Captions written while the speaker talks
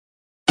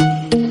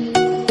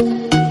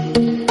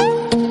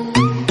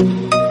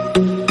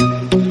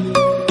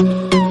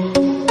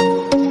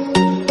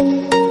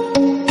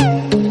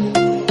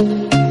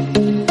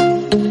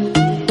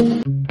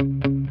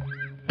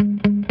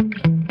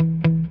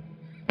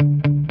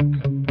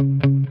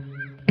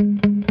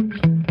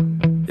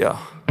Yeah.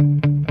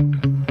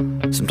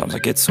 Sometimes I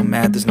get so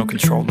mad, there's no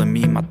controlling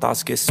me. My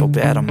thoughts get so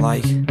bad, I'm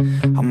like,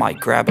 I might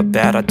grab a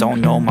bat, I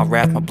don't know. My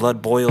wrath, my blood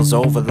boils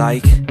over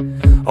like,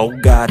 oh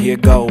God, here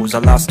goes. I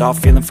lost all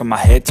feeling from my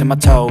head to my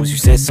toes. You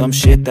said some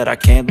shit that I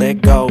can't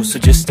let go, so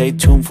just stay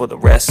tuned for the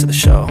rest of the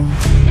show.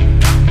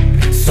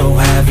 So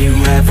have you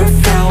ever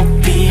felt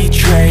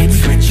betrayed?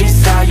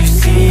 Switches how you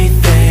see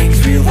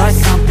things,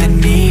 realize something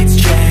needs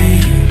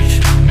change.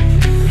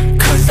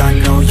 Cause I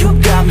know you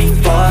got me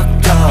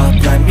fucked up,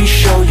 let me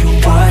show you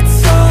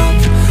what's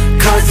up.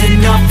 Cause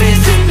enough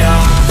is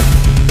enough.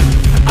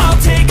 I'll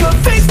take a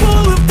face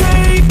full of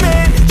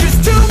pavement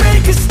just to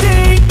make a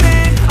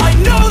statement. I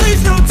know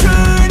there's no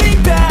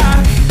turning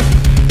back.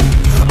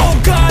 Oh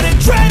God,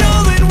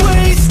 adrenaline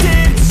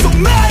wasted, so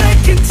mad I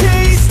can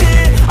taste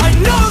it. I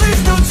know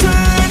there's no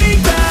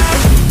turning back.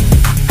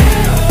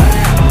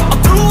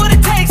 I'll do what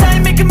it takes, I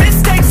ain't making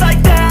mistakes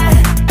like that.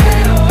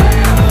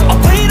 I'll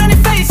play it on your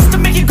face to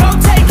make you go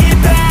take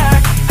it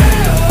back.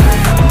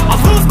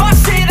 I'll lose my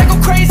shit, I go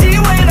crazy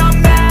when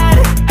I'm mad.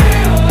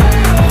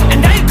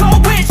 And now you go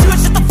wish you would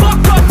shut the fuck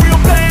up real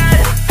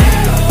bad.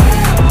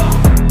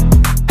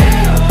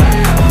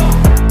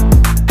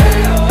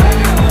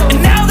 And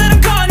now that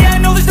I'm gone, yeah, I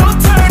know there's no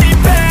turning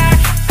back.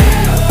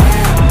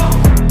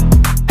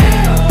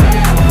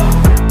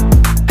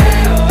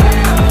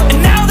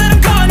 And now that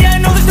I'm gone, yeah, I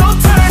know there's no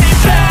turning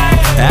back.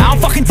 I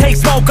don't fucking take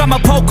smoke, I'ma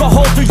poke a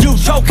hole through you,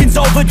 choking's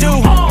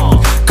overdue.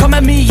 Come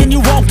at me and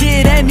you won't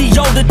get any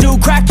older,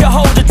 dude. Crack your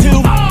holder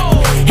too.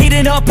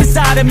 Heating up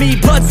inside of me,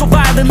 blood so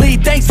violently,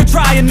 thanks for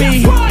trying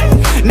me.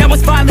 Now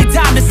it's finally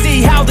time to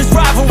see how this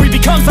rivalry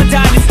becomes a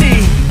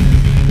dynasty.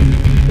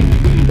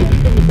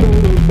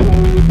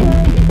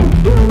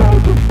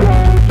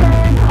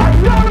 I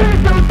know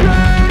there's no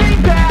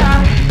turning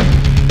back.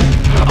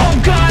 Oh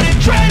God,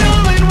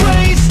 adrenaline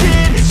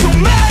wasted, so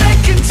mad I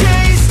can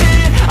taste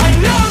it. I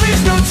know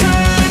there's no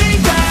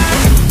turning back.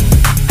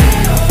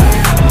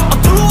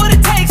 I'll do what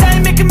it takes, I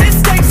ain't making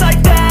mistakes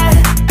like that.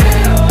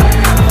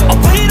 I'll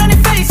play it on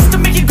your face to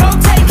make you go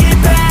take it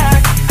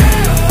back.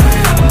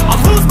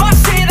 I'll lose my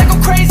shit, I go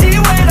crazy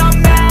when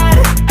I'm mad.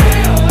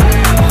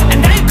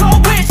 And now you go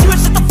wish you would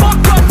shut the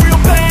fuck up real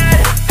bad.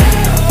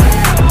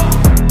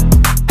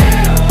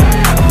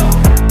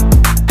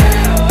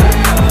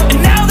 And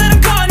now that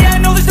I'm gone, yeah, I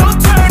know there's no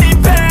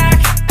turning back.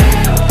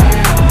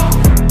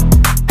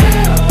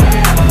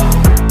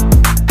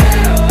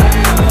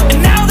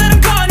 And now that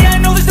I'm gone, yeah, I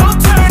know there's no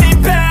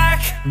turning back.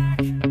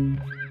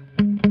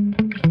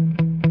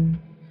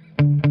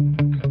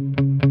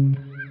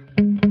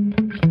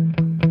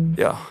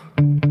 Yeah.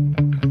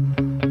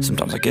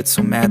 Sometimes I get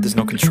so mad, there's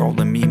no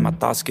controlling me. My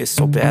thoughts get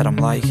so bad, I'm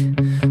like,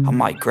 I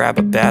might grab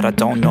a bat, I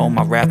don't know.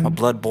 My wrath, my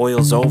blood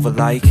boils over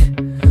like,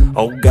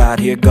 oh God,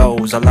 here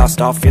goes. I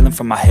lost all feeling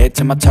from my head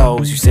to my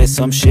toes. You said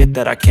some shit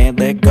that I can't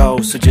let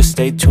go, so just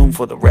stay tuned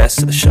for the rest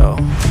of the show.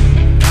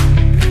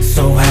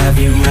 So have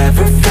you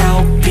ever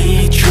felt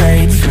betrayed?